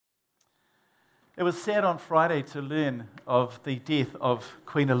It was sad on Friday to learn of the death of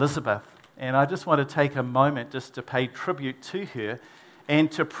Queen Elizabeth, and I just want to take a moment just to pay tribute to her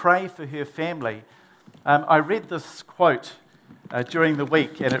and to pray for her family. I read this quote during the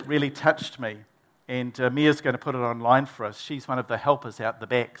week, and it really touched me, and Mia's going to put it online for us. She's one of the helpers out the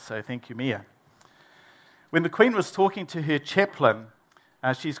back, so thank you, Mia. When the Queen was talking to her chaplain,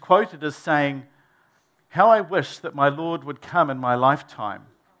 she's quoted as saying, "How I wish that my Lord would come in my lifetime."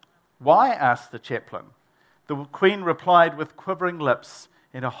 "Why?" asked the chaplain. The Queen replied with quivering lips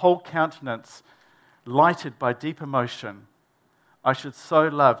and a whole countenance lighted by deep emotion, "I should so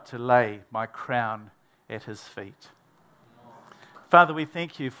love to lay my crown at his feet." Father, we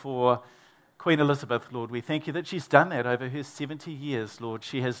thank you for Queen Elizabeth, Lord. We thank you that she's done that over her 70 years, Lord.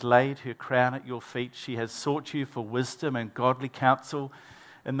 She has laid her crown at your feet. She has sought you for wisdom and godly counsel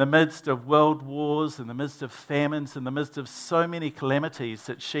in the midst of world wars, in the midst of famines, in the midst of so many calamities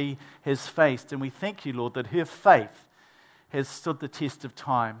that she has faced. And we thank you, Lord, that her faith has stood the test of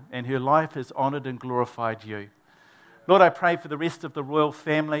time and her life has honoured and glorified you. Lord, I pray for the rest of the royal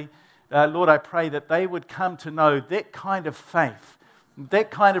family. Lord, I pray that they would come to know that kind of faith,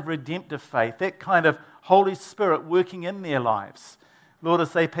 that kind of redemptive faith, that kind of Holy Spirit working in their lives. Lord,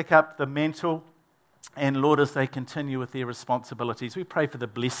 as they pick up the mantle, and Lord, as they continue with their responsibilities, we pray for the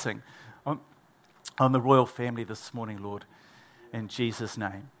blessing on the royal family this morning, Lord, in Jesus'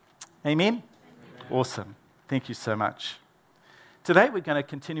 name. Amen? Awesome. Thank you so much. Today we're going to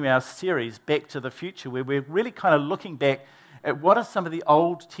continue our series, Back to the Future, where we're really kind of looking back at what are some of the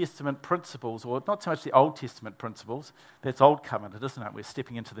Old Testament principles, or not so much the Old Testament principles, that's Old Covenant, isn't it? We're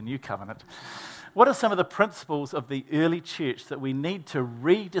stepping into the New Covenant. What are some of the principles of the early church that we need to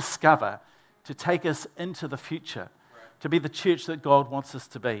rediscover to take us into the future, to be the church that God wants us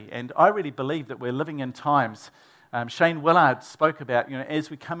to be? And I really believe that we're living in times, Shane Willard spoke about,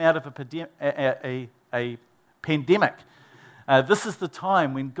 as we come out of a pandemic, this is the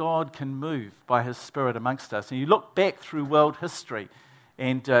time when God can move by his Spirit amongst us. And you look back through world history,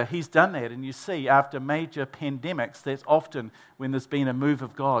 and he's done that, and you see after major pandemics, that's often when there's been a move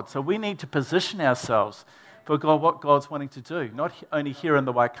of God. So we need to position ourselves for God, what God's wanting to do, not only here in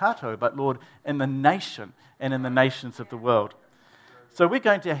the Waikato, but, Lord, in the nation and in the nations of the world. So we're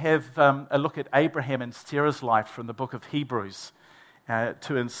going to have a look at Abraham and Sarah's life from the book of Hebrews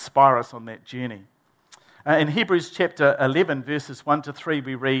to inspire us on that journey. In Hebrews chapter 11, verses 1 to 3,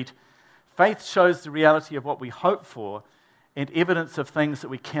 we read, "Faith shows the reality of what we hope for and evidence of things that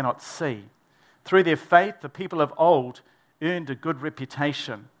we cannot see. Through their faith, the people of old earned a good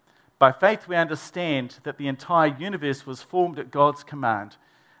reputation. By faith, we understand that the entire universe was formed at God's command,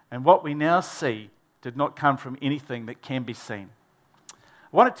 and what we now see did not come from anything that can be seen." I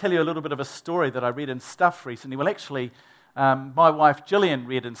want to tell you a little bit of a story that I read in Stuff recently. Well, actually, my wife Gillian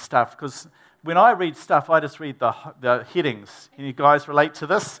read in Stuff, because when I read stuff, I just read the headings. Can you guys relate to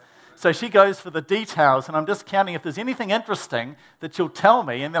this? So she goes for the details, and I'm just counting if there's anything interesting that she'll tell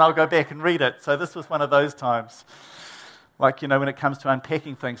me, and then I'll go back and read it. So this was one of those times. Like, when it comes to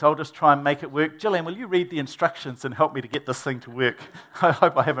unpacking things, I'll just try and make it work. Gillian, will you read the instructions and help me to get this thing to work? I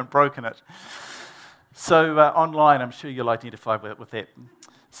hope I haven't broken it. So online, I'm sure you'll identify with that.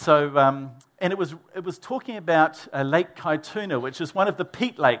 So, and it was talking about Lake Kaituna, which is one of the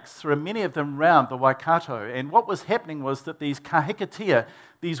peat lakes. There are many of them around the Waikato. And what was happening was that these kahikatea,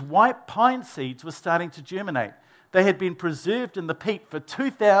 these white pine seeds, were starting to germinate. They had been preserved in the peat for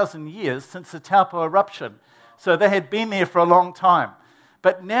 2,000 years since the Taupo eruption. So they had been there for a long time.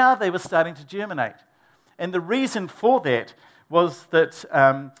 But now they were starting to germinate. And the reason for that was that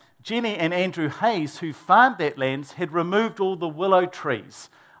Jenny and Andrew Hayes, who farmed that land, had removed all the willow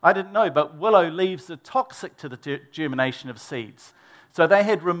trees. I didn't know, but willow leaves are toxic to the germination of seeds. So they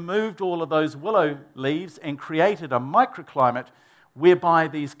had removed all of those willow leaves and created a microclimate whereby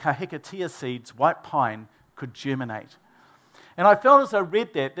these kahikatea seeds, white pine, could germinate. And I felt as I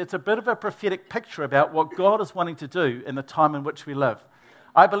read that, that's a bit of a prophetic picture about what God is wanting to do in the time in which we live.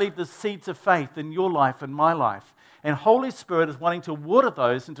 I believe there's seeds of faith in your life and my life. And Holy Spirit is wanting to water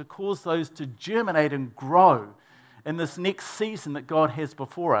those and to cause those to germinate and grow in this next season that God has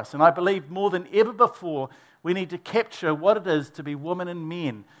before us. And I believe more than ever before, we need to capture what it is to be women and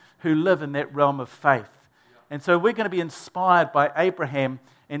men who live in that realm of faith. And so we're going to be inspired by Abraham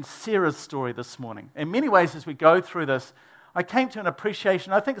and Sarah's story this morning. In many ways, as we go through this, I came to an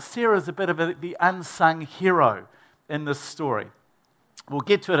appreciation. I think Sarah's a bit of the unsung hero in this story. We'll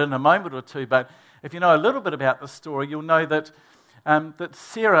get to it in a moment or two, but if you know a little bit about the story, you'll know that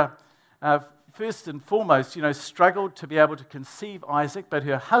Sarah, first and foremost, struggled to be able to conceive Isaac, but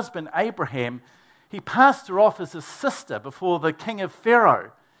her husband Abraham, he passed her off as a sister before the king of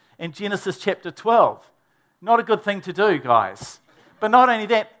Pharaoh. in Genesis chapter 12. Not a good thing to do, guys. But not only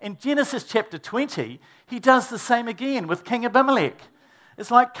that, in Genesis chapter 20, he does the same again with King Abimelech.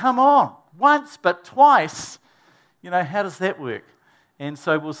 It's like, come on, once but twice. How does that work? And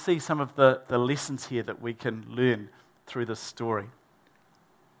so we'll see some of the lessons here that we can learn through this story.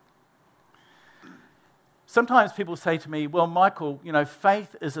 Sometimes people say to me, well, Michael,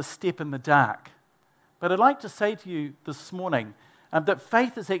 faith is a step in the dark. But I'd like to say to you this morning that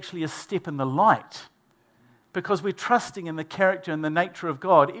faith is actually a step in the light, because we're trusting in the character and the nature of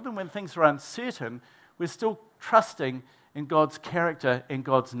God. Even when things are uncertain, we're still trusting in God's character and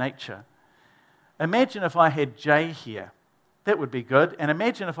God's nature. Imagine if I had Jay here. That would be good. And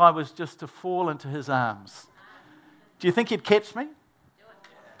imagine if I was just to fall into his arms. Do you think he'd catch me?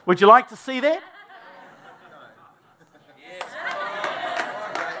 Would you like to see that?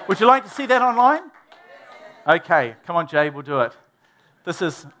 Would you like to see that online? Okay, come on, Jay, we'll do it.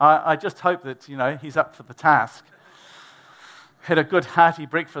 I just hope that, he's up for the task. Had a good hearty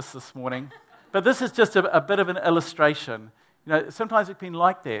breakfast this morning. But this is just a bit of an illustration. Sometimes it's been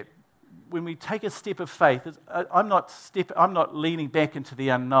like that. When we take a step of faith, I'm not leaning back into the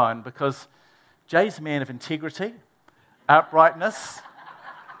unknown, because Jay's a man of integrity, uprightness.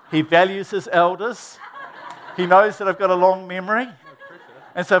 He values his elders. He knows that I've got a long memory.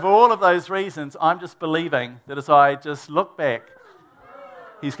 And so for all of those reasons, I'm just believing that as I just look back,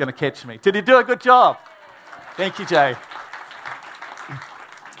 he's going to catch me. Did he do a good job? Thank you, Jay.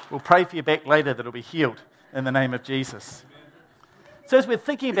 We'll pray for your back later that it'll be healed in the name of Jesus. So as we're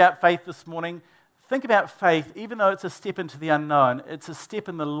thinking about faith this morning, think about faith, even though it's a step into the unknown, it's a step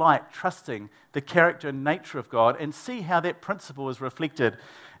in the light, trusting the character and nature of God, and see how that principle is reflected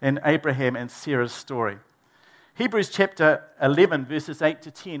in Abraham and Sarah's story. Hebrews chapter 11, verses 8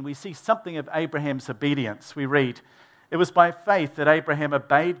 to 10, we see something of Abraham's obedience. We read, "It was by faith that Abraham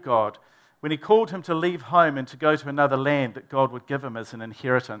obeyed God when he called him to leave home and to go to another land that God would give him as an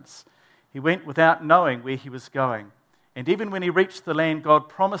inheritance. He went without knowing where he was going. And even when he reached the land God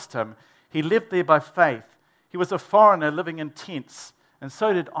promised him, he lived there by faith. He was a foreigner living in tents, and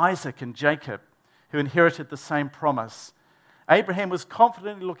so did Isaac and Jacob, who inherited the same promise. Abraham was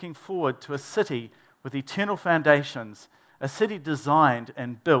confidently looking forward to a city with eternal foundations, a city designed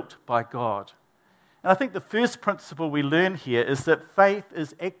and built by God." And I think the first principle we learn here is that faith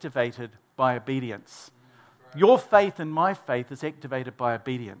is activated by obedience. Your faith and my faith is activated by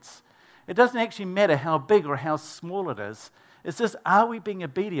obedience. It doesn't actually matter how big or how small it is. It's just, are we being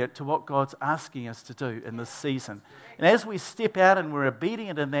obedient to what God's asking us to do in this season? And as we step out and we're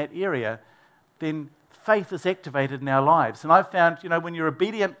obedient in that area, then faith is activated in our lives. And I've found, when you're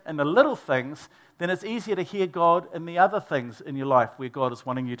obedient in the little things, then it's easier to hear God in the other things in your life where God is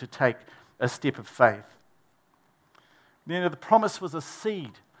wanting you to take a step of faith. The promise was a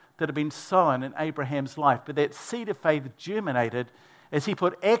seed that had been sown in Abraham's life, but that seed of faith germinated as he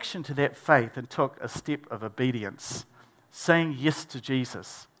put action to that faith and took a step of obedience, saying yes to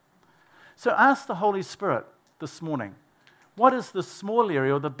Jesus. So ask the Holy Spirit this morning, what is the small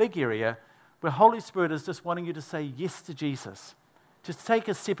area or the big area where Holy Spirit is just wanting you to say yes to Jesus? Just take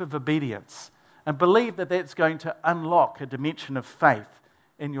a step of obedience and believe that that's going to unlock a dimension of faith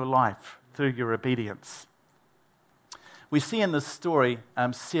in your life through your obedience. We see in this story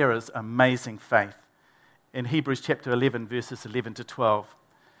Sarah's amazing faith in Hebrews chapter 11, verses 11 to 12.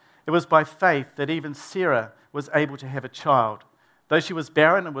 It was by faith that even Sarah was able to have a child. Though she was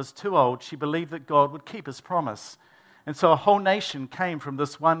barren and was too old, she believed that God would keep his promise. And so a whole nation came from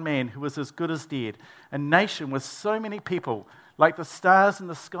this one man who was as good as dead, a nation with so many people, like the stars in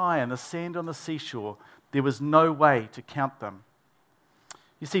the sky and the sand on the seashore. There was no way to count them.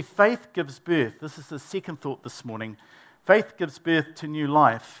 You see, faith gives birth. This is the second thought this morning. Faith gives birth to new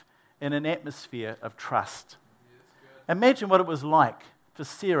life in an atmosphere of trust. Imagine what it was like for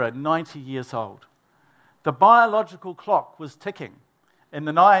Sarah, 90 years old. The biological clock was ticking. In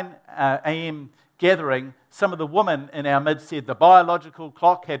the 9 a.m. gathering, some of the women in our midst said the biological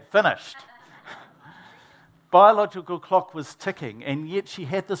clock had finished. Biological clock was ticking, and yet she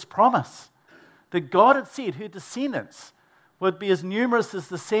had this promise that God had said her descendants would be as numerous as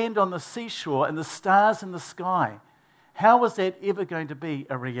the sand on the seashore and the stars in the sky. How was that ever going to be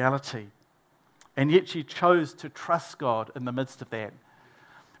a reality? And yet she chose to trust God in the midst of that.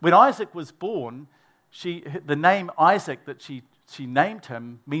 When Isaac was born, the name Isaac that she named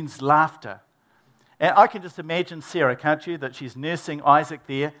him means laughter. And I can just imagine Sarah, can't you, that she's nursing Isaac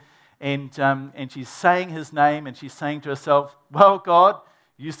there, and she's saying his name, and she's saying to herself, well, God,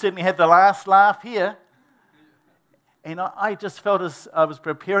 you certainly had the last laugh here. And I just felt as I was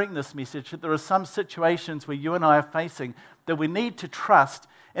preparing this message that there are some situations where you and I are facing that we need to trust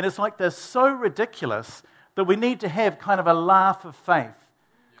And it's like they're so ridiculous that we need to have kind of a laugh of faith.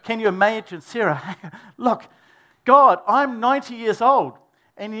 Can you imagine Sarah? Look, God, I'm 90 years old.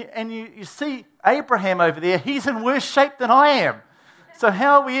 And you see Abraham over there, he's in worse shape than I am. So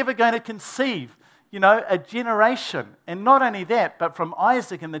how are we ever going to conceive, a generation? And not only that, but from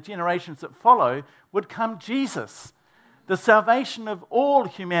Isaac and the generations that follow would come Jesus, the salvation of all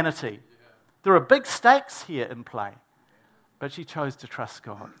humanity. There are big stakes here in play. But she chose to trust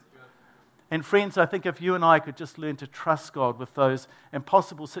God. And friends, I think if you and I could just learn to trust God with those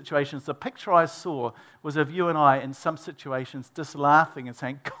impossible situations, the picture I saw was of you and I in some situations just laughing and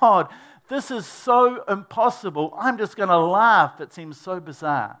saying, God, this is so impossible. I'm just going to laugh. It seems so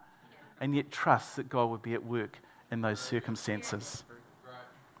bizarre. And yet trust that God would be at work in those circumstances.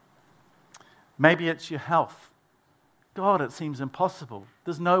 Maybe it's your health. God, it seems impossible.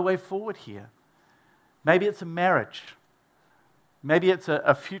 There's no way forward here. Maybe it's a marriage. Maybe it's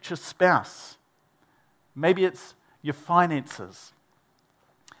a future spouse. Maybe it's your finances.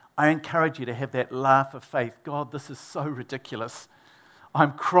 I encourage you to have that laugh of faith. God, this is so ridiculous.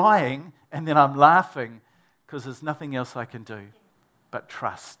 I'm crying and then I'm laughing because there's nothing else I can do but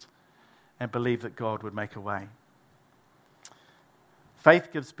trust and believe that God would make a way. Faith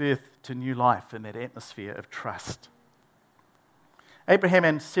gives birth to new life in that atmosphere of trust. Abraham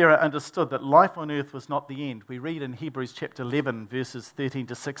and Sarah understood that life on earth was not the end. We read in Hebrews chapter 11, verses 13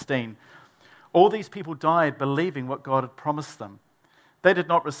 to 16, all these people died believing what God had promised them. They did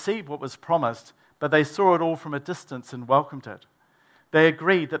not receive what was promised, but they saw it all from a distance and welcomed it. They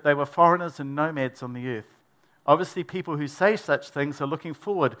agreed that they were foreigners and nomads on the earth. Obviously, people who say such things are looking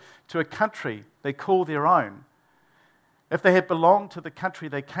forward to a country they call their own. If they had belonged to the country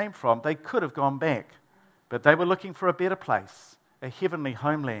they came from, they could have gone back, but they were looking for a better place, a heavenly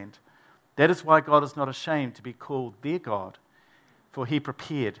homeland. That is why God is not ashamed to be called their God, for he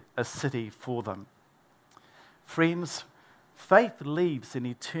prepared a city for them. Friends, faith leaves an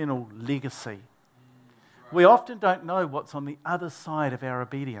eternal legacy. We often don't know what's on the other side of our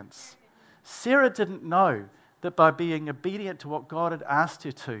obedience. Sarah didn't know that by being obedient to what God had asked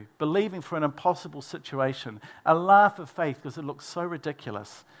her to, believing for an impossible situation, a laugh of faith because it looked so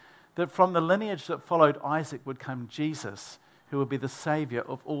ridiculous, that from the lineage that followed Isaac would come Jesus, who will be the Savior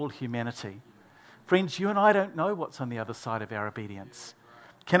of all humanity. Friends, you and I don't know what's on the other side of our obedience.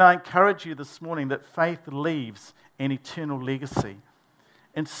 Can I encourage you this morning that faith leaves an eternal legacy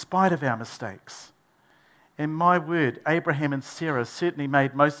in spite of our mistakes? And my word, Abraham and Sarah certainly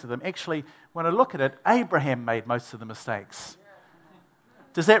made most of them. Actually, when I look at it, Abraham made most of the mistakes.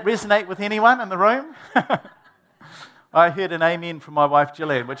 Does that resonate with anyone in the room? I heard an amen from my wife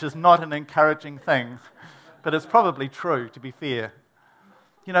Gillian, which is not an encouraging thing. But it's probably true, to be fair.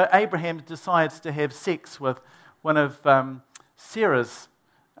 Abraham decides to have sex with one of Sarah's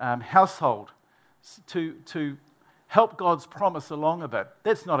household to help God's promise along a bit.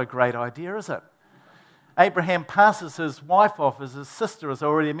 That's not a great idea, is it? Abraham passes his wife off as his sister, as I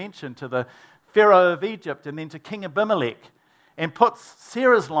already mentioned, to the Pharaoh of Egypt and then to King Abimelech, and puts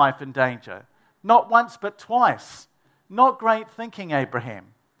Sarah's life in danger. Not once, but twice. Not great thinking, Abraham.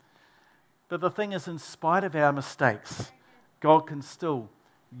 But the thing is, in spite of our mistakes, God can still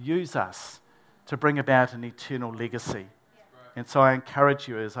use us to bring about an eternal legacy. And so I encourage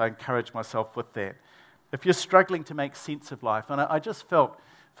you, as I encourage myself with that. If you're struggling to make sense of life, and I just felt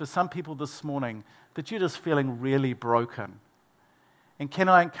for some people this morning that you're just feeling really broken. And can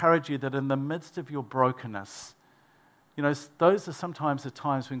I encourage you that in the midst of your brokenness, those are sometimes the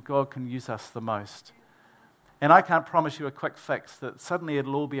times when God can use us the most. And I can't promise you a quick fix that suddenly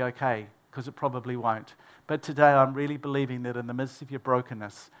it'll all be okay, because it probably won't. But today I'm really believing that in the midst of your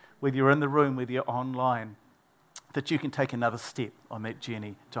brokenness, whether you're in the room, whether you're online, that you can take another step on that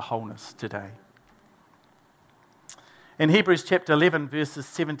journey to wholeness today. In Hebrews chapter 11, verses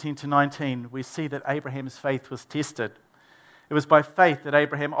 17 to 19, we see that Abraham's faith was tested. It was by faith that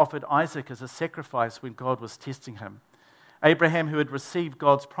Abraham offered Isaac as a sacrifice when God was testing him. Abraham, who had received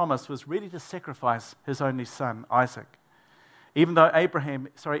God's promise, was ready to sacrifice his only son, Isaac. Even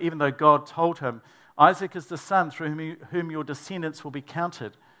though God told him, Isaac is the son through whom your descendants will be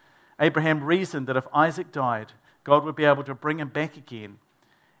counted, Abraham reasoned that if Isaac died, God would be able to bring him back again.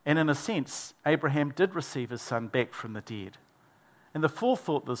 And in a sense, Abraham did receive his son back from the dead. And the fourth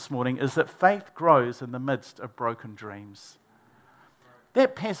thought this morning is that faith grows in the midst of broken dreams.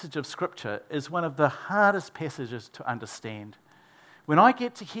 That passage of Scripture is one of the hardest passages to understand. When I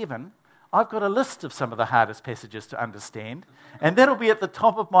get to heaven, I've got a list of some of the hardest passages to understand, and that'll be at the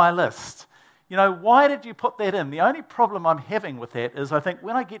top of my list. Why did you put that in? The only problem I'm having with that is I think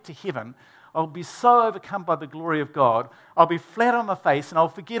when I get to heaven, I'll be so overcome by the glory of God, I'll be flat on my face and I'll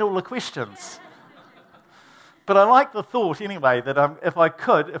forget all the questions. But I like the thought anyway that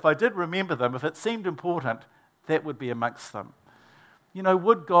if I did remember them, if it seemed important, that would be amongst them. You know,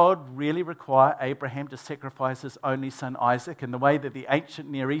 would God really require Abraham to sacrifice his only son Isaac in the way that the ancient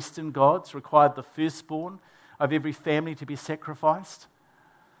Near Eastern gods required the firstborn of every family to be sacrificed?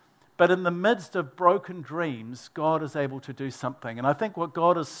 But in the midst of broken dreams, God is able to do something. And I think what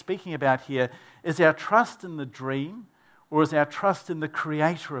God is speaking about here is our trust in the dream, or is our trust in the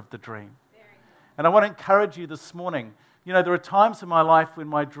creator of the dream. And I want to encourage you this morning. You know, there are times in my life when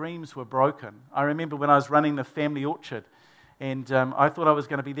my dreams were broken. I remember when I was running the family orchard, and I thought I was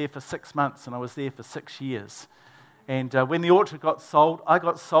going to be there for 6 months, and I was there for 6 years. And when the orchard got sold, I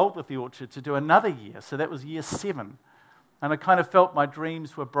got sold with the orchard to do another year. So that was year 7. And I kind of felt my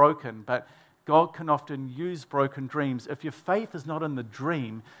dreams were broken. But God can often use broken dreams if your faith is not in the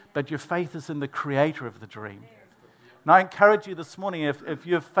dream, but your faith is in the creator of the dream. And I encourage you this morning, if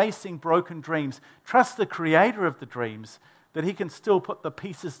you're facing broken dreams, trust the creator of the dreams, that he can still put the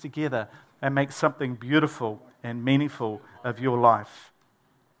pieces together and make something beautiful and meaningful of your life.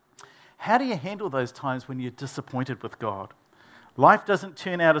 How do you handle those times when you're disappointed with God? Life doesn't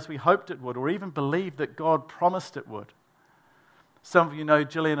turn out as we hoped it would, or even believed that God promised it would. Some of you know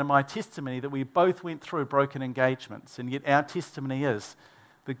Gillian and my testimony that we both went through broken engagements, and yet our testimony is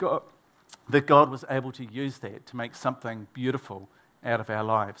that God was able to use that to make something beautiful out of our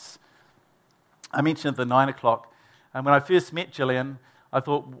lives. I mentioned at the 9 o'clock, and when I first met Gillian, I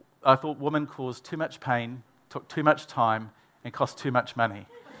thought women caused too much pain, took too much time, and cost too much money.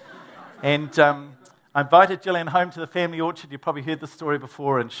 And I invited Gillian home to the family orchard. You've probably heard the story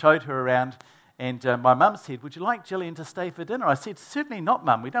before, and showed her around. And my mum said, "Would you like Gillian to stay for dinner?" I said, "Certainly not,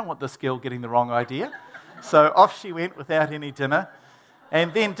 Mum. We don't want this girl getting the wrong idea." So off she went without any dinner.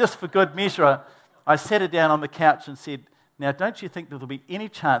 And then, just for good measure, I sat her down on the couch and said, "Now, don't you think there'll be any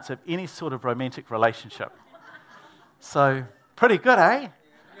chance of any sort of romantic relationship?" So, pretty good, eh?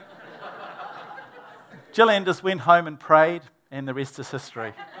 Gillian just went home and prayed, and the rest is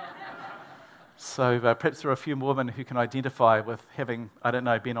history. So perhaps there are a few women who can identify with having, I don't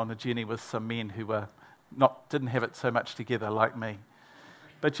know, been on the journey with some men who didn't have it so much together like me.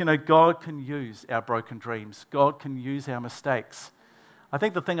 But you know, God can use our broken dreams. God can use our mistakes. I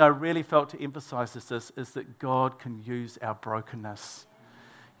think the thing I really felt to emphasize is that God can use our brokenness.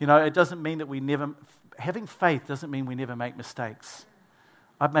 You know, it doesn't mean that having faith doesn't mean we never make mistakes.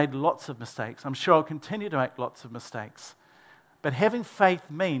 I've made lots of mistakes. I'm sure I'll continue to make lots of mistakes. But having faith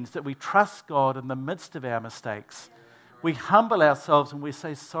means that we trust God in the midst of our mistakes. We humble ourselves and we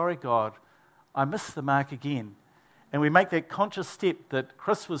say, "Sorry, God, I missed the mark again." And we make that conscious step that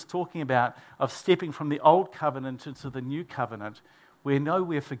Chris was talking about of stepping from the old covenant into the new covenant. We know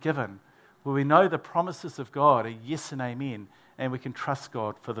we're forgiven, where we know the promises of God are yes and amen, and we can trust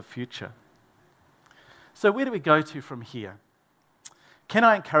God for the future. So where do we go to from here? Can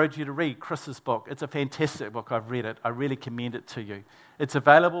I encourage you to read Chris's book? It's a fantastic book. I've read it. I really commend it to you. It's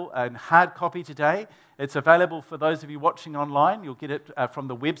available in hard copy today. It's available for those of you watching online. You'll get it from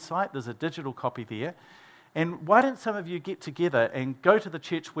the website. There's a digital copy there. And why don't some of you get together and go to the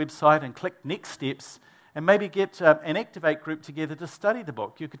church website and click Next Steps and maybe get an Activate group together to study the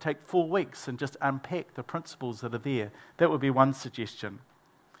book. You could take 4 weeks and just unpack the principles that are there. That would be one suggestion.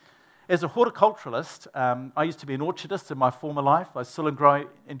 As a horticulturalist, I used to be an orchardist in my former life. I still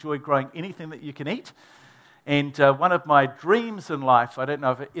enjoy growing anything that you can eat. And one of my dreams in life, I don't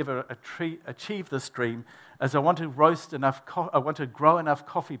know if I ever achieved this dream, is I want to grow enough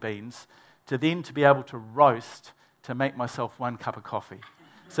coffee beans to be able to roast to make myself 1 cup of coffee.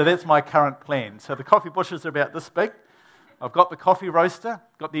 So that's my current plan. So the coffee bushes are about this big. I've got the coffee roaster,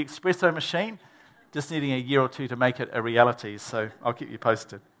 got the espresso machine, just needing a year or 2 to make it a reality. So I'll keep you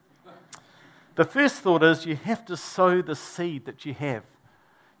posted. The first thought is you have to sow the seed that you have.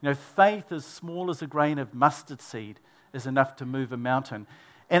 You know, faith as small as a grain of mustard seed is enough to move a mountain.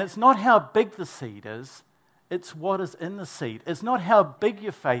 And it's not how big the seed is, it's what is in the seed. It's not how big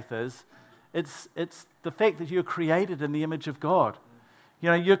your faith is, it's the fact that you're created in the image of God. You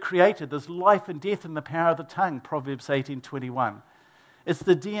know, you're created. There's life and death in the power of the tongue, Proverbs 18:21. It's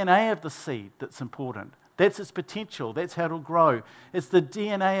the DNA of the seed that's important. That's its potential. That's how it'll grow. It's the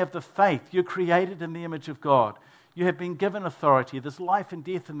DNA of the faith. You're created in the image of God. You have been given authority. There's life and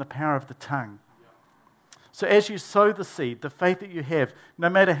death in the power of the tongue. So as you sow the seed, the faith that you have, no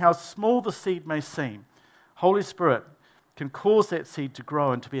matter how small the seed may seem, Holy Spirit can cause that seed to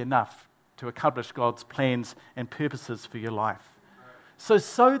grow and to be enough to accomplish God's plans and purposes for your life. So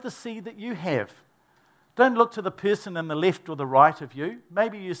sow the seed that you have. Don't look to the person in the left or the right of you.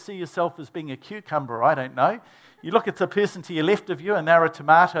 Maybe you see yourself as being a cucumber, I don't know. You look at the person to your left of you and they're a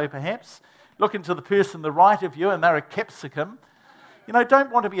tomato perhaps. Look into the person to the right of you and they're a capsicum.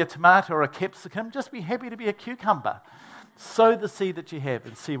 Don't want to be a tomato or a capsicum. Just be happy to be a cucumber. Sow the seed that you have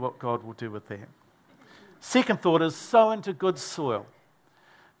and see what God will do with that. Second thought is sow into good soil.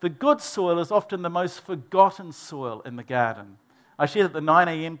 The good soil is often the most forgotten soil in the garden. I shared at the 9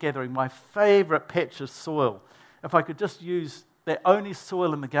 a.m. gathering my favourite patch of soil. If I could just use that only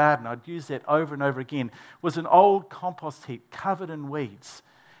soil in the garden, I'd use that over and over again, was an old compost heap covered in weeds.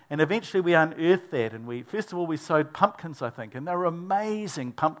 And eventually we unearthed that, and first of all we sowed pumpkins, I think, and they were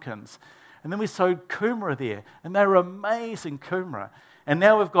amazing pumpkins. And then we sowed kumara there, and they were amazing kumara. And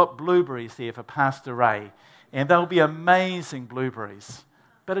now we've got blueberries there for Pastor Ray, and they'll be amazing blueberries.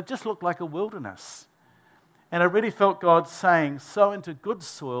 But it just looked like a wilderness. And I really felt God saying, sow into good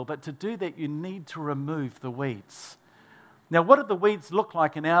soil, but to do that you need to remove the weeds. Now, what do the weeds look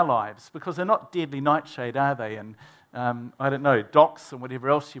like in our lives? Because they're not deadly nightshade, are they? And I don't know, docks and whatever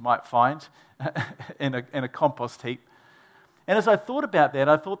else you might find in a compost heap. And as I thought about that,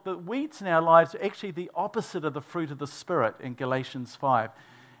 I thought that weeds in our lives are actually the opposite of the fruit of the Spirit in Galatians 5.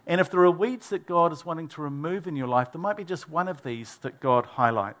 And if there are weeds that God is wanting to remove in your life, there might be just one of these that God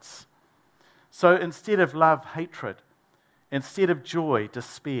highlights. So instead of love, hatred. Instead of joy,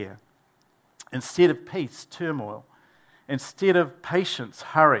 despair. Instead of peace, turmoil. Instead of patience,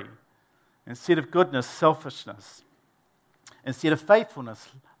 hurry. Instead of goodness, selfishness. Instead of faithfulness,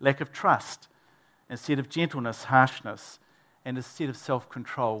 lack of trust. Instead of gentleness, harshness. And instead of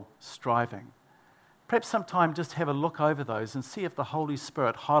self-control, striving. Perhaps sometime just have a look over those and see if the Holy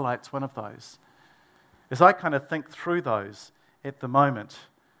Spirit highlights one of those. As I kind of think through those at the moment,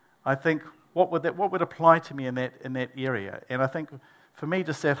 I think, what would apply to me in that area? And I think for me,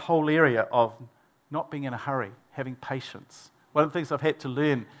 just that whole area of not being in a hurry, having patience. One of the things I've had to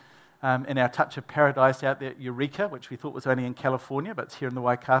learn in our Touch of Paradise out there at Eureka, which we thought was only in California, but it's here in the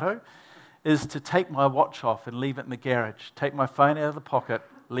Waikato, is to take my watch off and leave it in the garage. Take my phone out of the pocket,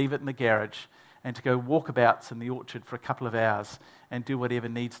 leave it in the garage, and to go walkabouts in the orchard for a couple of hours and do whatever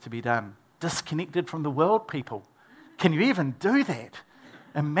needs to be done. Disconnected from the world, people. Can you even do that?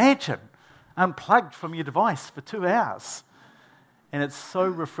 Imagine. Unplugged from your device for 2 hours. And it's so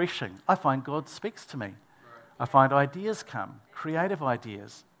refreshing. I find God speaks to me. I find ideas come, creative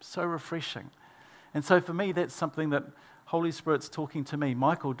ideas. So refreshing. And so for me, that's something that Holy Spirit's talking to me.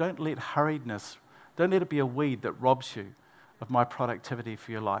 Michael, don't let hurriedness, don't let it be a weed that robs you of my productivity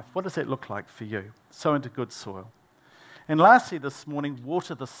for your life. What does that look like for you? Sow into good soil. And lastly this morning,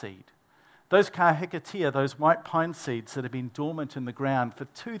 water the seed. Those kahikatea, those white pine seeds that have been dormant in the ground for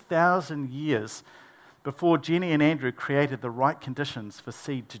 2,000 years before Jenny and Andrew created the right conditions for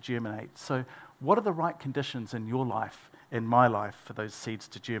seed to germinate. So what are the right conditions in your life, in my life, for those seeds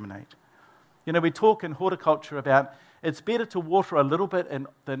to germinate? We talk in horticulture about it's better to water a little bit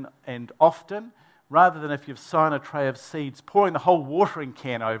and often, rather than if you've sown a tray of seeds, pouring the whole watering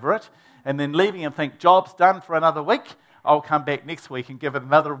can over it and then leaving and think, job's done for another week. I'll come back next week and give it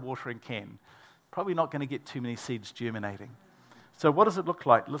another watering can. Probably not going to get too many seeds germinating. So what does it look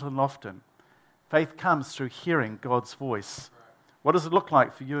like, little and often? Faith comes through hearing God's voice. What does it look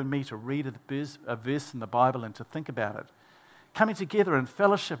like for you and me to read a verse in the Bible and to think about it? Coming together and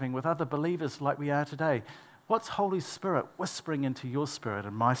fellowshipping with other believers like we are today. What's Holy Spirit whispering into your spirit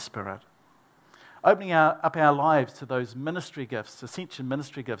and my spirit? Opening up our lives to those ministry gifts, ascension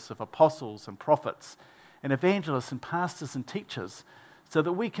ministry gifts of apostles and prophets and evangelists and pastors and teachers so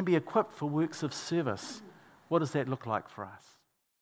that we can be equipped for works of service. What does that look like for us?